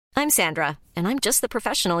I'm Sandra, and I'm just the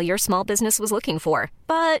professional your small business was looking for.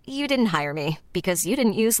 But you didn't hire me because you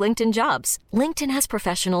didn't use LinkedIn Jobs. LinkedIn has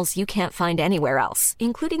professionals you can't find anywhere else,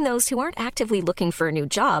 including those who aren't actively looking for a new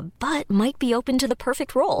job, but might be open to the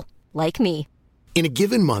perfect role, like me. In a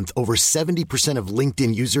given month, over 70% of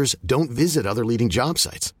LinkedIn users don't visit other leading job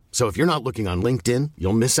sites. So if you're not looking on LinkedIn,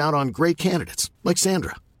 you'll miss out on great candidates like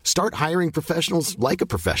Sandra. Start hiring professionals like a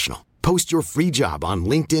professional. Post your free job on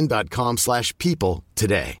linkedin.com/people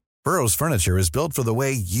today. Burrow's furniture is built for the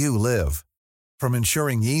way you live. From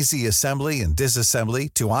ensuring easy assembly and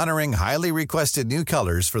disassembly to honoring highly requested new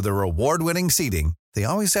colors for their award-winning seating, they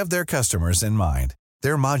always have their customers in mind.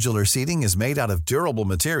 Their modular seating is made out of durable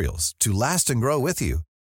materials to last and grow with you.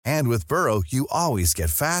 And with Burrow, you always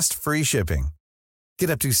get fast, free shipping.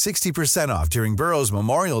 Get up to 60% off during Burrow's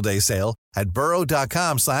Memorial Day sale at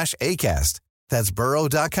burrow.com/ACAST. That's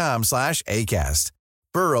burrow.com/ACAST.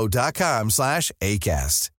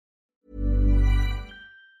 burrow.com/ACAST.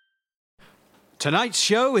 Tonight's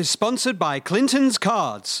show is sponsored by Clinton's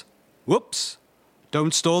Cards. Whoops.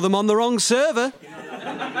 Don't store them on the wrong server.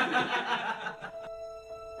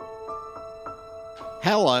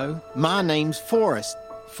 Hello, my name's Forrest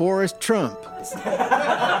Trump.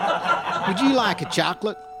 Would you like a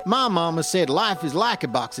chocolate? My mama said life is like a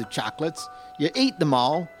box of chocolates. You eat them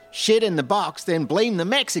all, shit in the box, then blame the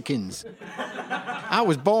Mexicans. I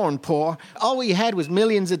was born poor. All we had was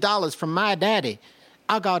millions of dollars from my daddy.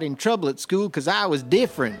 I got in trouble at school because I was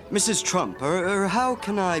different. Mrs. Trump, or how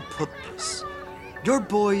can I put this? Your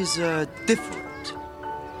boy's different.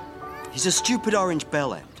 He's a stupid orange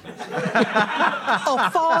bellend. Oh,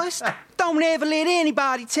 Forrest, don't ever let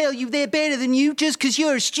anybody tell you they're better than you just because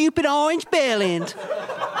you're a stupid orange bellend.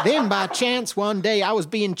 Then, by chance, one day I was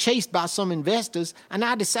being chased by some investors, and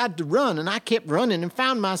I decided to run, and I kept running and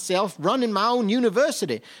found myself running my own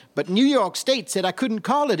university. But New York State said I couldn't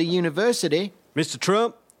call it a university. Mr.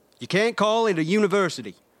 Trump, you can't call it a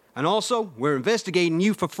university. And also, we're investigating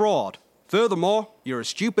you for fraud. Furthermore, you're a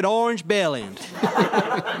stupid orange bellend.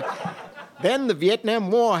 Then the Vietnam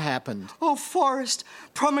War happened. Oh, Forrest,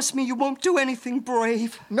 promise me you won't do anything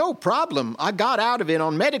brave. No problem. I got out of it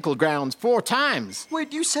on medical grounds 4 times.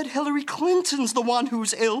 Wait, you said Hillary Clinton's the one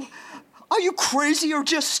who's ill. Are you crazy or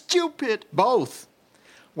just stupid? Both.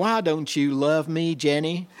 Why don't you love me,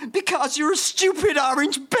 Jenny? Because you're a stupid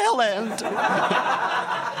orange bellend.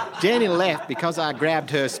 Jenny left because I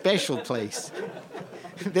grabbed her special place.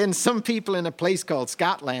 Then some people in a place called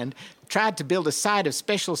Scotland tried to build a site of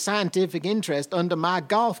special scientific interest under my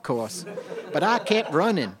golf course. But I kept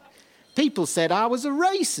running. People said I was a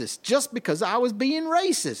racist just because I was being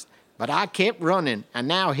racist. But I kept running, and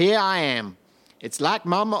now here I am. It's like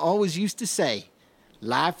Mama always used to say,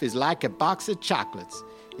 life is like a box of chocolates.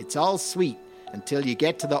 It's all sweet until you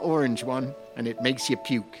get to the orange one, and it makes you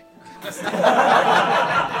puke.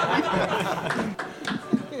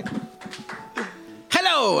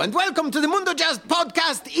 Hello, and welcome to the Mundo Jazz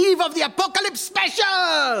Podcast Eve of the Apocalypse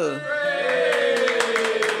Special!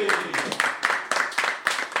 Hooray!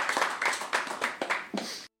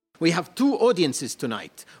 We have 2 audiences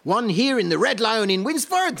tonight. One here in the Red Lion in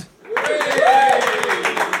Winsford.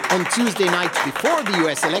 On Tuesday night before the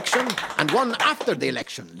US election, and one after the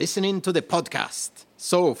election, listening to the podcast.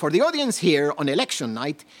 So, for the audience here on election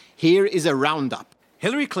night, here is a roundup.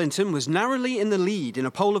 Hillary Clinton was narrowly in the lead in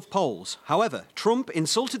a poll of polls. However, Trump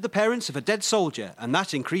insulted the parents of a dead soldier, and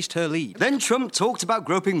that increased her lead. Then Trump talked about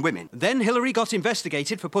groping women. Then Hillary got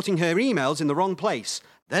investigated for putting her emails in the wrong place.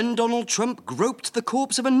 Then Donald Trump groped the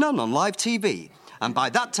corpse of a nun on live TV. And by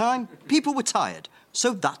that time, people were tired,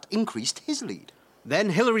 so that increased his lead.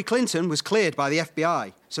 Then Hillary Clinton was cleared by the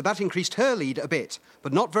FBI, so that increased her lead a bit,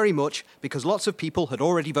 but not very much because lots of people had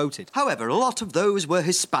already voted. However, a lot of those were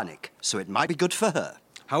Hispanic, so it might be good for her.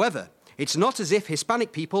 However, it's not as if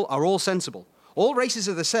Hispanic people are all sensible. All races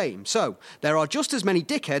are the same, so there are just as many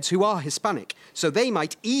dickheads who are Hispanic, so they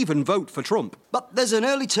might even vote for Trump. But there's an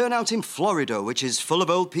early turnout in Florida, which is full of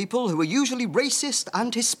old people who are usually racist,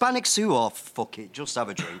 and Hispanics who are, fuck it, just have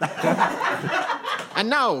a drink. And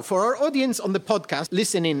now, for our audience on the podcast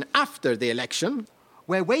listening after the election,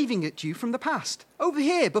 we're waving at you from the past. Over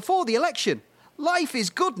here, before the election. Life is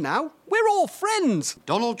good now. We're all friends.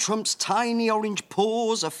 Donald Trump's tiny orange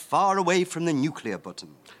paws are far away from the nuclear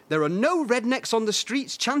button. There are no rednecks on the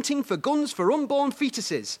streets chanting for guns for unborn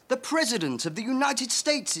fetuses. The President of the United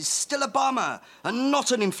States is still Obama, and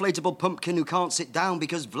not an inflatable pumpkin who can't sit down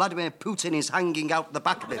because Vladimir Putin is hanging out the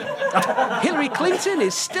back of him. Hillary Clinton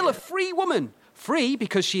is still a free woman. Free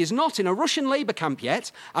because she is not in a Russian labour camp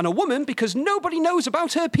yet, and a woman because nobody knows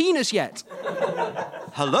about her penis yet.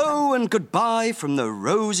 Hello and goodbye from the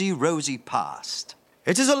rosy, rosy past.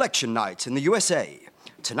 It is election night in the USA.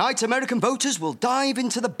 Tonight, American voters will dive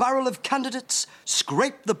into the barrel of candidates,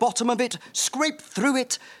 scrape the bottom of it, scrape through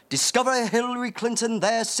it, discover Hillary Clinton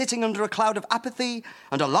there sitting under a cloud of apathy,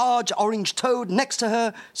 and a large orange toad next to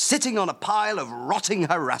her sitting on a pile of rotting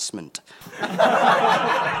harassment.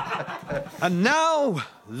 And now,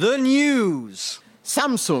 the news.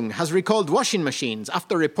 Samsung has recalled washing machines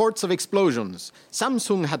after reports of explosions.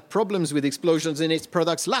 Samsung had problems with explosions in its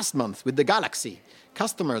products last month with the Galaxy.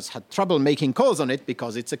 Customers had trouble making calls on it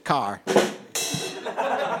because it's a car.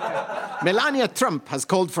 Melania Trump has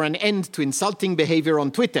called for an end to insulting behavior on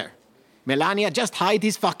Twitter. Melania, just hide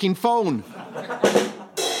his fucking phone.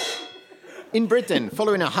 In Britain,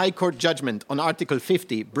 following a High Court judgment on Article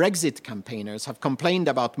 50, Brexit campaigners have complained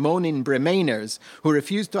about moaning Remainers who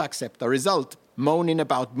refuse to accept the result, moaning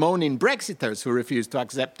about moaning Brexiters who refuse to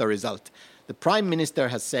accept the result. The Prime Minister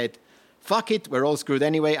has said, "Fuck it, we're all screwed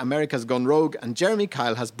anyway, America's gone rogue," and Jeremy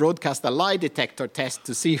Kyle has broadcast a lie detector test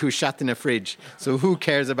to see who shat in a fridge, so who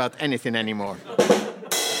cares about anything anymore?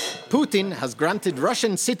 Putin has granted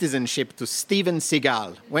Russian citizenship to Steven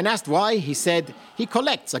Seagal. When asked why, he said he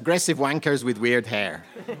collects aggressive wankers with weird hair.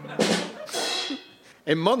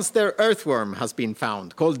 A monster earthworm has been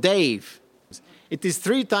found, called Dave. It is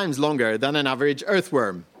 3 times longer than an average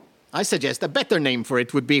earthworm. I suggest a better name for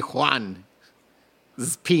it would be Juan.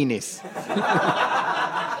 Penis.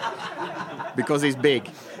 Because he's big.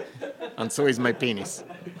 And so is my penis.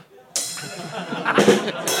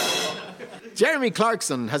 Jeremy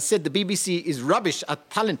Clarkson has said the BBC is rubbish at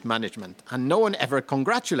talent management, and no one ever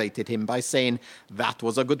congratulated him by saying, "That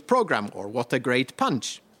was a good programme," or "What a great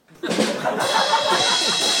punch."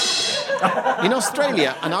 In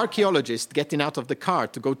Australia, an archaeologist getting out of the car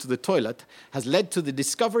to go to the toilet has led to the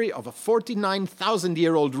discovery of a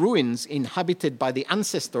 49,000-year-old ruins inhabited by the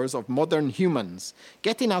ancestors of modern humans.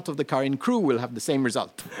 Getting out of the car in Crewe will have the same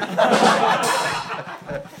result.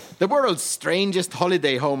 The world's strangest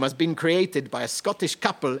holiday home has been created by a Scottish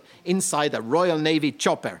couple inside a Royal Navy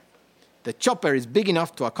chopper. The chopper is big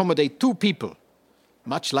enough to accommodate 2 people,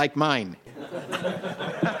 much like mine.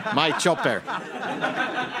 My chopper.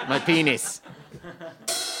 My penis.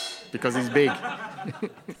 Because he's big.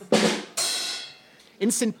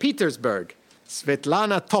 In St. Petersburg,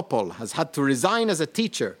 Svetlana Topol has had to resign as a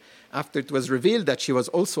teacher after it was revealed that she was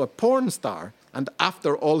also a porn star, and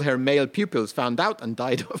after all her male pupils found out and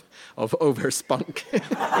died of overspunk.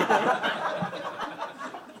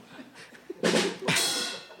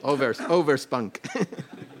 Overspunk.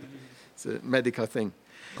 It's a medical thing.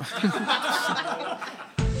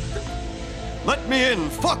 Let me in,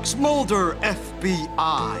 Fox Mulder,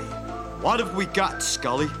 FBI. What have we got,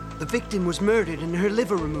 Scully? The victim was murdered and her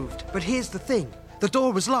liver removed. But here's the thing. The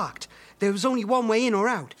door was locked. There was only one way in or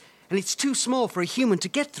out, and it's too small for a human to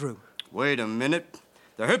get through. Wait a minute.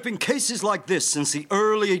 There have been cases like this since the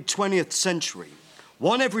early 20th century.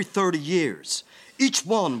 One every 30 years. Each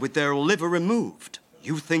one with their liver removed.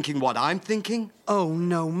 You thinking what I'm thinking? Oh,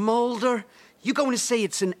 no, Mulder. You going to say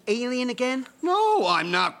it's an alien again? No,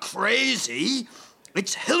 I'm not crazy.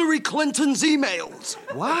 It's Hillary Clinton's emails.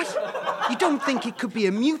 What? You don't think it could be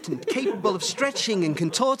a mutant capable of stretching and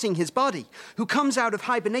contorting his body, who comes out of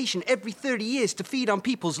hibernation every 30 years to feed on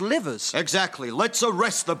people's livers? Exactly. Let's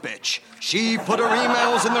arrest the bitch. She put her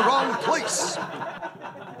emails in the wrong place.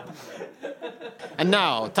 And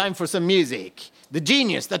now, time for some music. The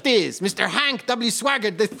genius that is Mr. Hank W.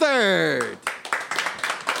 Swaggart III.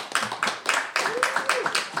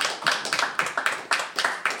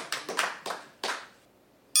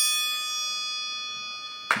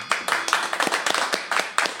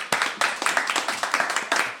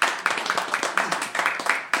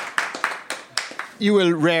 You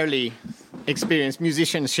will rarely experience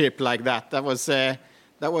musicianship like that. That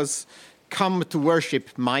was Come to Worship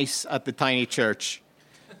Mice at the Tiny Church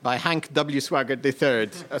by Hank W. Swaggart III.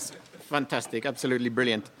 That's fantastic, absolutely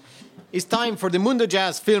brilliant. It's time for the Mundo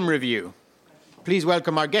Jazz Film Review. Please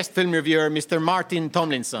welcome our guest film reviewer, Mr. Martin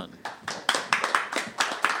Tomlinson.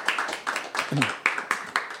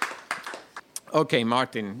 Okay,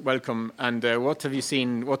 Martin, welcome. And what have you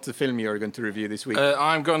seen? What's the film you're going to review this week?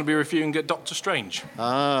 I'm going to be reviewing Doctor Strange.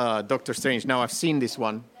 Ah, Doctor Strange. Now, I've seen this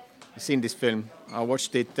one. I've seen this film. I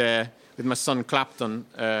watched it with my son Clapton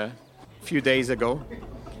a few days ago.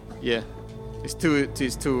 Yeah, it's too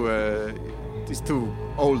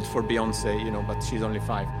old for Beyonce, you know, but she's only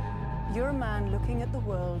 5. You're a man looking at the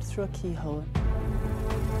world through a keyhole.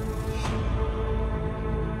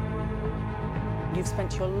 You've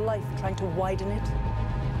spent your life trying to widen it.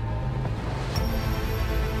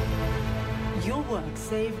 Your work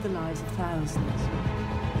saved the lives of thousands.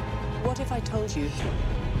 What if I told you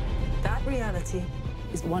that reality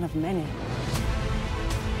is one of many.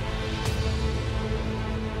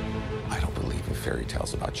 I don't believe in fairy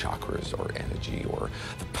tales about chakras or energy or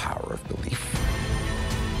the power of belief.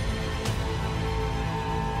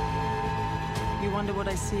 You wonder what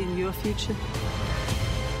I see in your future?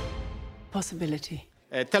 Possibility.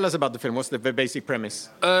 Tell us about the film. What's the basic premise?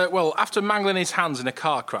 Well, after mangling his hands in a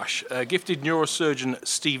car crash, gifted neurosurgeon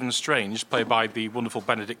Stephen Strange, played by the wonderful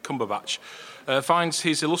Benedict Cumberbatch, finds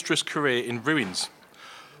his illustrious career in ruins.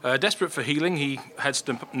 Desperate for healing, he heads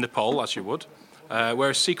to Nepal, as you would, where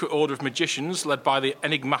a secret order of magicians, led by the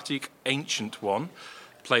enigmatic Ancient One,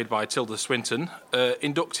 played by Tilda Swinton,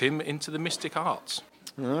 induct him into the mystic arts.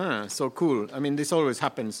 Ah, so cool. I mean, this always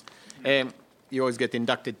happens. You always get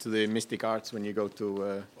inducted to the mystic arts when you go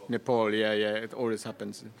to Nepal. Yeah, it always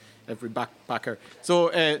happens. Every backpacker. So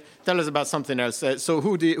tell us about something else. So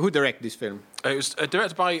who directed this film? It was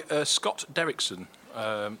directed by Scott Derrickson.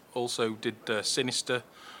 Also did Sinister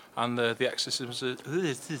and The Exorcisms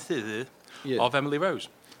of Emily Rose.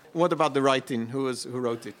 What about the writing? Who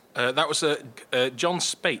wrote it? That was John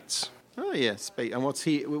Spates. Oh yeah, Spates. And what's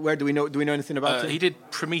he? Where do we know? Do we know anything about him? He did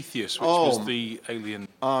Prometheus, which was the alien.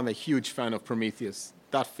 Oh, I'm a huge fan of Prometheus.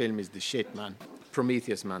 That film is the shit, man.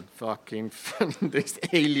 Prometheus, man. Fucking this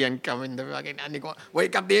alien coming, and they go,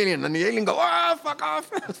 wake up the alien, and the alien go, oh, fuck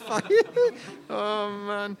off. Oh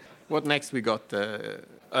man. What next we got?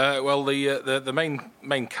 Well, the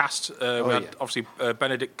main cast. We had obviously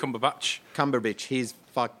Benedict Cumberbatch.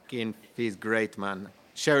 He's great, man.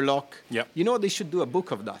 Sherlock. Yeah. You know they should do a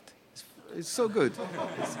book of that. It's so good.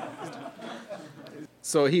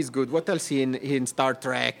 So he's good. What else he in Star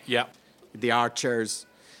Trek? Yeah. The Archers.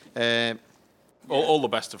 All the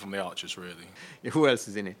best from the Archers, really. Who else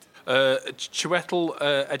is in it? Chiwetel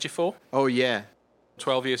Ejiofor. Oh yeah.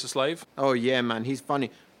 12 Years a Slave. Oh yeah, man. He's funny.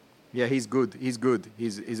 Yeah, he's good. He's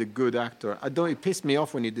a good actor. It pissed me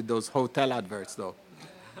off when he did those hotel adverts, though.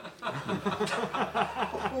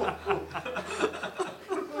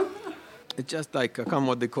 It's just like,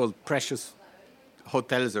 what they call precious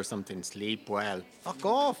hotels or something. Sleep well. Fuck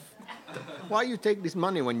off. Why you take this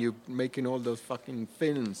money when you're making all those fucking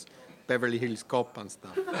films? Beverly Hills Cop and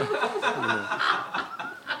stuff.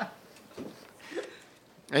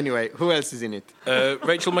 Anyway, who else is in it?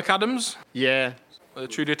 Rachel McAdams. Yeah.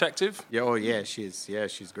 True Detective. Yeah, oh yeah,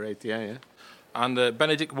 she's great. Yeah. And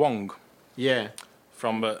Benedict Wong. Yeah.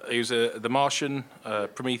 From he was The Martian,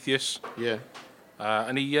 Prometheus. Yeah.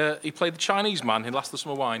 And he played the Chinese man in Last of the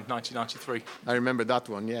Summer Wine, 1993. I remember that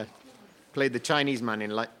one. Yeah. Played the Chinese man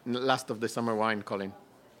in Last of the Summer Wine, Colin.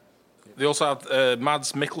 They also have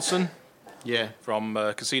Mads Mikkelsen. Yeah. From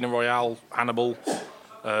Casino Royale, Hannibal,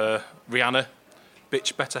 Rihanna,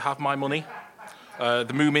 Bitch Better Have My Money,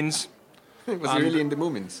 The Moomins. Was he really in The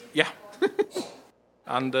Moomins? Yeah.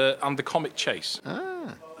 and The Comet Chase.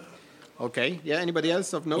 Ah. Okay. Yeah. Anybody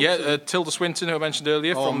else of note? Yeah. Tilda Swinton, who I mentioned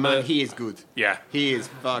earlier. Oh from, man, he is good. Yeah. He is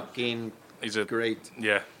fucking. He's great.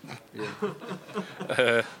 Yeah.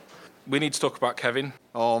 We need to talk about Kevin.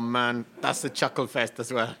 Oh man, that's a chuckle fest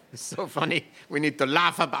as well. It's so funny. We need to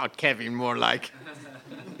laugh about Kevin more like.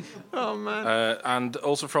 Oh man. And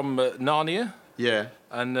also from Narnia. Yeah.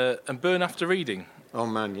 And Burn After Reading. Oh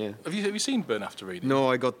man, yeah. Have you seen Burn After Reading?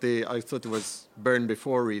 No, I thought it was Burn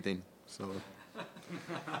Before Reading, so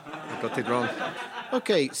I got it wrong.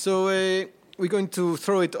 Okay, so we're going to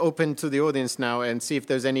throw it open to the audience now and see if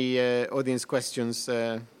there's any audience questions.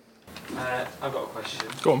 I've got a question.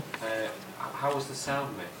 Go on. How was the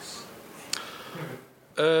sound mix?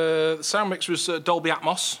 The sound mix was Dolby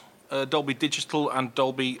Atmos, Dolby Digital, and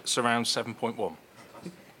Dolby Surround 7.1. What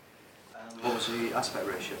was the aspect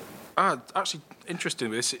ratio? Actually, interesting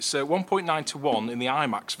with this, it's 1.9 to 1 in the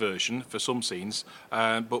IMAX version for some scenes,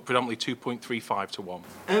 but predominantly 2.35 to 1.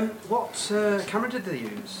 What camera did they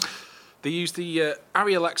use? They used the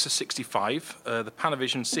Arri Alexa 65, the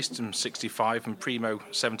Panavision System 65 and Primo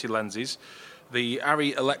 70 lenses, the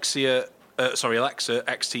Arri Alexa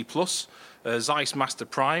XT Plus, Zeiss Master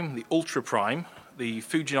Prime, the Ultra Prime, the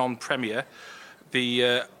Fujinon Premier,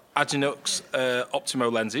 the Agenux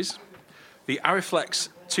Optimo lenses, the Arriflex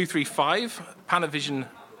 235 Panavision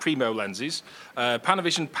Primo lenses,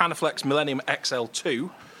 Panavision Panaflex Millennium XL2,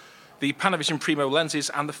 the Panavision Primo lenses,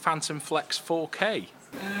 and the Phantom Flex 4K.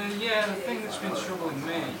 Yeah, the thing that's been troubling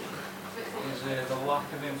me is the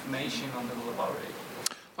lack of information on the laboratory.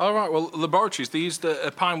 All right, well, laboratories, they used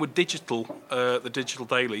Pinewood Digital, the digital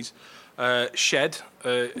dailies, Shed,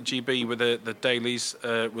 GB with the dailies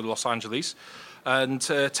with Los Angeles, and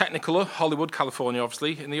Technicolor, Hollywood, California,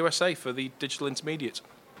 obviously, in the USA for the digital intermediate.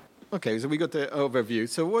 Okay, so we got the overview.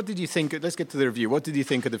 So what did you think? Let's get to the review. What did you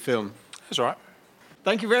think of the film? It's all right.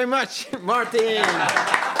 Thank you very much, Martin.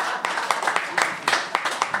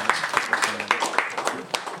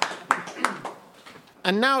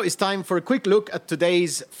 And now it's time for a quick look at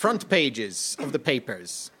today's front pages of the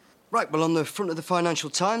papers. Right, well, on the front of the Financial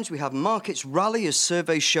Times, we have markets rally as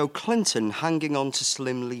surveys show Clinton hanging on to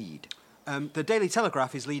slim lead. The Daily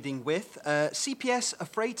Telegraph is leading with CPS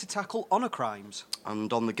afraid to tackle honour crimes.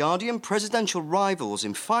 And on The Guardian, presidential rivals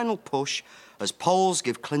in final push as polls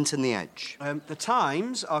give Clinton the edge. The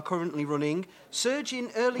Times are currently running surge in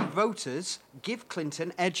early voters give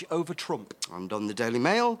Clinton edge over Trump. And on the Daily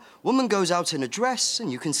Mail, woman goes out in a dress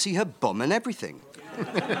and you can see her bum and everything.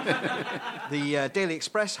 The Daily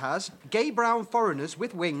Express has gay brown foreigners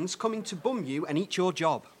with wings coming to bum you and eat your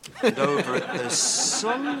job. And over at the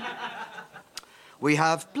Sun, we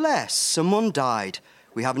have bless, someone died.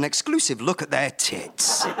 We have an exclusive look at their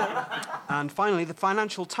tits. And finally, the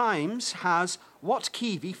Financial Times has what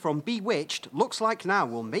Kiwi from Bewitched looks like now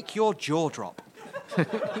will make your jaw drop.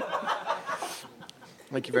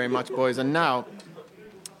 Thank you very much, boys. And now,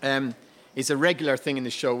 it's a regular thing in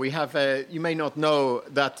the show. We have, you may not know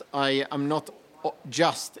that I am not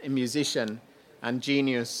just a musician and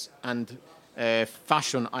genius and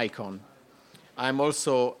fashion icon. I'm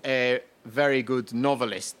also a very good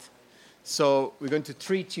novelist. So we're going to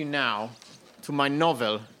treat you now to my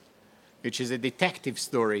novel, which is a detective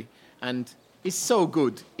story, and it's so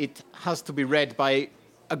good it has to be read by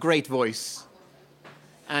a great voice.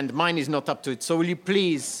 And mine is not up to it. So will you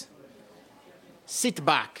please sit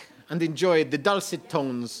back and enjoy the dulcet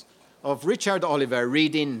tones of Richard Oliver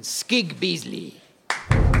reading Skig Beasley.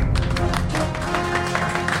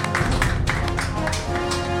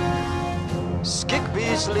 Skig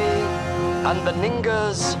Beasley and the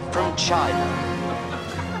Ningas from China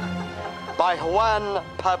by Juan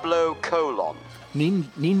Pablo Colon.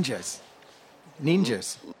 Ninjas.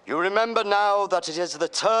 You remember now that it is the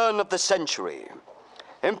turn of the century.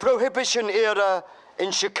 In Prohibition era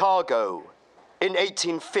in Chicago in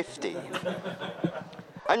 1850.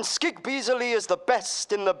 And Skig Beasley is the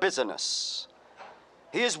best in the business.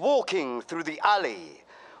 He is walking through the alley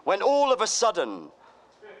when all of a sudden,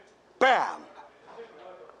 bam!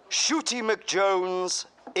 Shooty McJones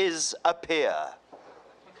is appear.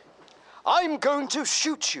 I'm going to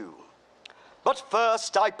shoot you. But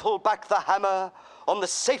first I pull back the hammer on the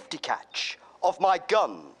safety catch of my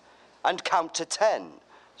gun and count to 10,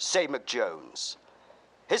 say McJones.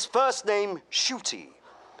 His first name, Shooty,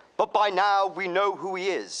 but by now we know who he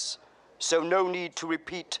is, so no need to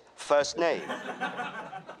repeat first name.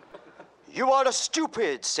 You are a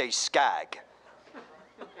stupid, say Skag.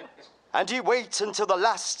 And he waits until the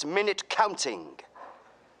last minute counting.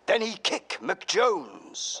 Then he kick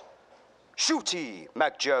McJones. Shooty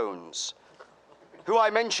McJones, who I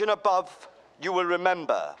mention above, you will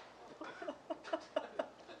remember.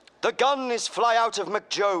 The gun is fly out of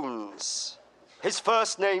McJones, his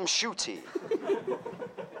first name Shooty,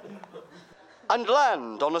 and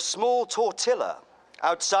land on a small tortilla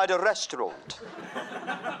outside a restaurant.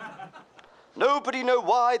 Nobody know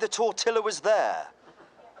why the tortilla was there.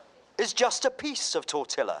 It's just a piece of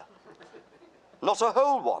tortilla, not a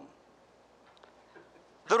whole one.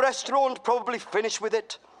 The restaurant probably finished with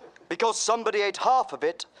it because somebody ate half of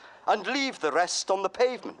it and leave the rest on the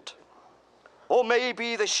pavement. Or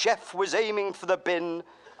maybe the chef was aiming for the bin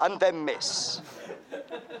and then miss.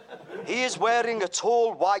 He is wearing a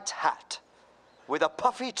tall white hat with a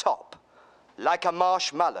puffy top like a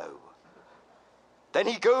marshmallow. Then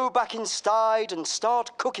he go back inside and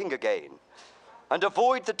start cooking again and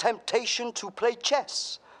avoid the temptation to play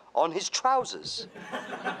chess on his trousers.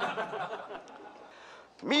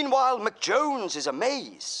 Meanwhile, McJones is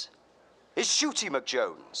amazed. Is Shooty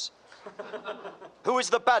McJones, who is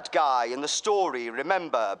the bad guy in the story,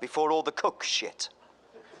 remember, before all the cook shit.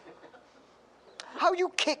 How you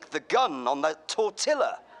kick the gun on the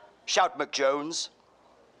tortilla? Shout McJones.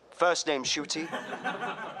 First name Shooty.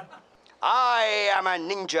 I am a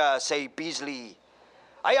ninja, say Beasley.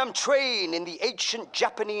 I am trained in the ancient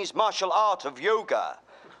Japanese martial art of yoga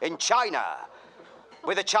in China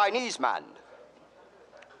with a Chinese man.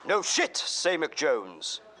 No shit, say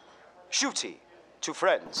McJones. Shooty to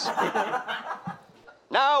friends.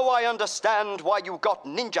 Now I understand why you got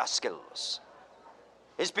ninja skills.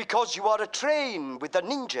 It's because you are trained with the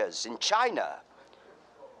ninjas in China.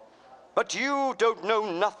 But you don't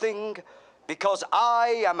know nothing because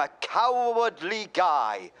I am a cowardly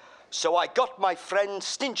guy. So I got my friend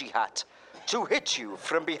Stingy Hat to hit you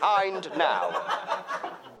from behind now.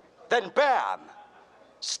 Then bam!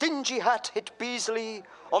 Stingy Hat hit Beasley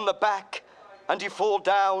on the back and he fall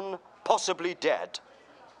down, possibly dead.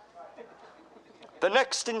 The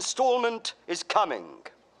next installment is coming.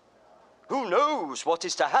 Who knows what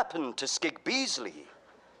is to happen to Skig Beasley?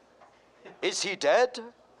 Is he dead?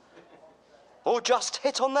 Or just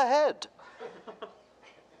hit on the head?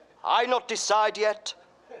 I not decide yet.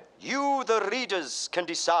 You, the readers, can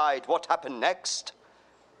decide what happened next.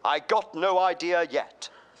 I got no idea yet.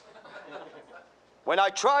 When I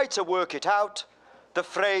try to work it out, the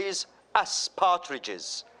phrase ass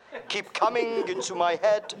partridges keep coming into my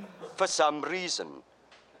head for some reason.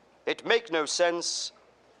 It make no sense.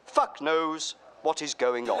 Fuck knows what is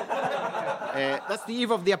going on. That's the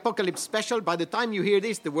eve of the apocalypse special. By the time you hear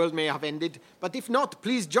this, the world may have ended. But if not,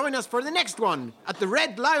 please join us for the next one at the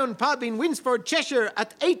Red Lion Pub in Winsford, Cheshire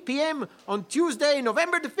at 8 p.m. on Tuesday,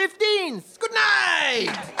 November the 15th. Good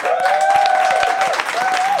night!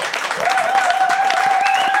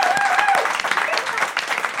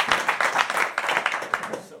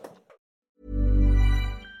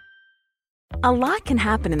 A lot can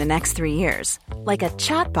happen in the next 3 years. Like a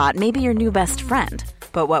chatbot may be your new best friend.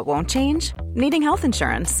 But what won't change? Needing health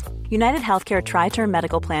insurance. United Healthcare Tri-Term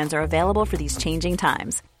Medical Plans are available for these changing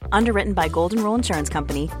times. Underwritten by Golden Rule Insurance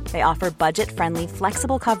Company, they offer budget-friendly,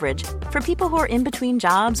 flexible coverage for people who are in between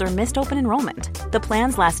jobs or missed open enrollment. The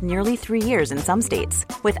plans last nearly 3 years in some states,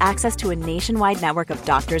 with access to a nationwide network of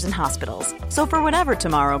doctors and hospitals. So for whatever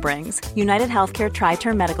tomorrow brings, United Healthcare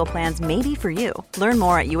Tri-Term Medical Plans may be for you. Learn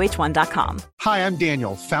more at uh1.com. Hi, I'm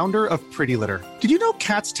Daniel, founder of Pretty Litter. Did you know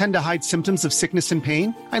cats tend to hide symptoms of sickness and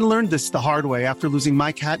pain? I learned this the hard way after losing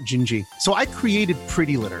my cat, Gingy. So I created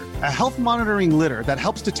Pretty Litter, a health monitoring litter that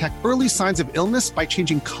helps detect early signs of illness by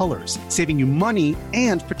changing colors, saving you money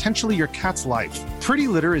and potentially your cat's life. Pretty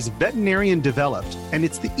Litter is veterinarian developed, and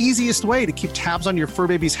it's the easiest way to keep tabs on your fur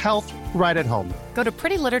baby's health right at home. Go to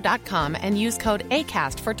prettylitter.com and use code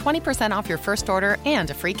ACAST for 20% off your first order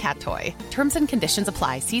and a free cat toy. Terms and conditions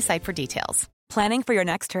apply. See site for details. Planning for your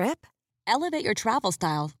next trip? Elevate your travel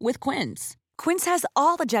style with Quince. Quince has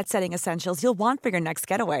all the jet-setting essentials you'll want for your next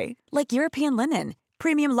getaway, like European linen,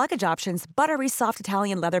 premium luggage options, buttery soft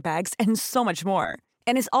Italian leather bags, and so much more.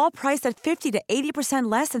 And is all priced at 50 to 80%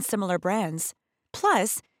 less than similar brands.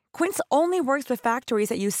 Plus, Quince only works with factories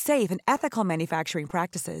that use safe and ethical manufacturing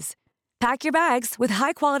practices. Pack your bags with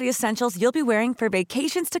high-quality essentials you'll be wearing for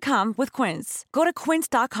vacations to come with Quince. Go to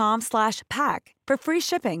quince.com/pack for free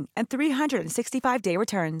shipping and 365-day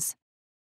returns.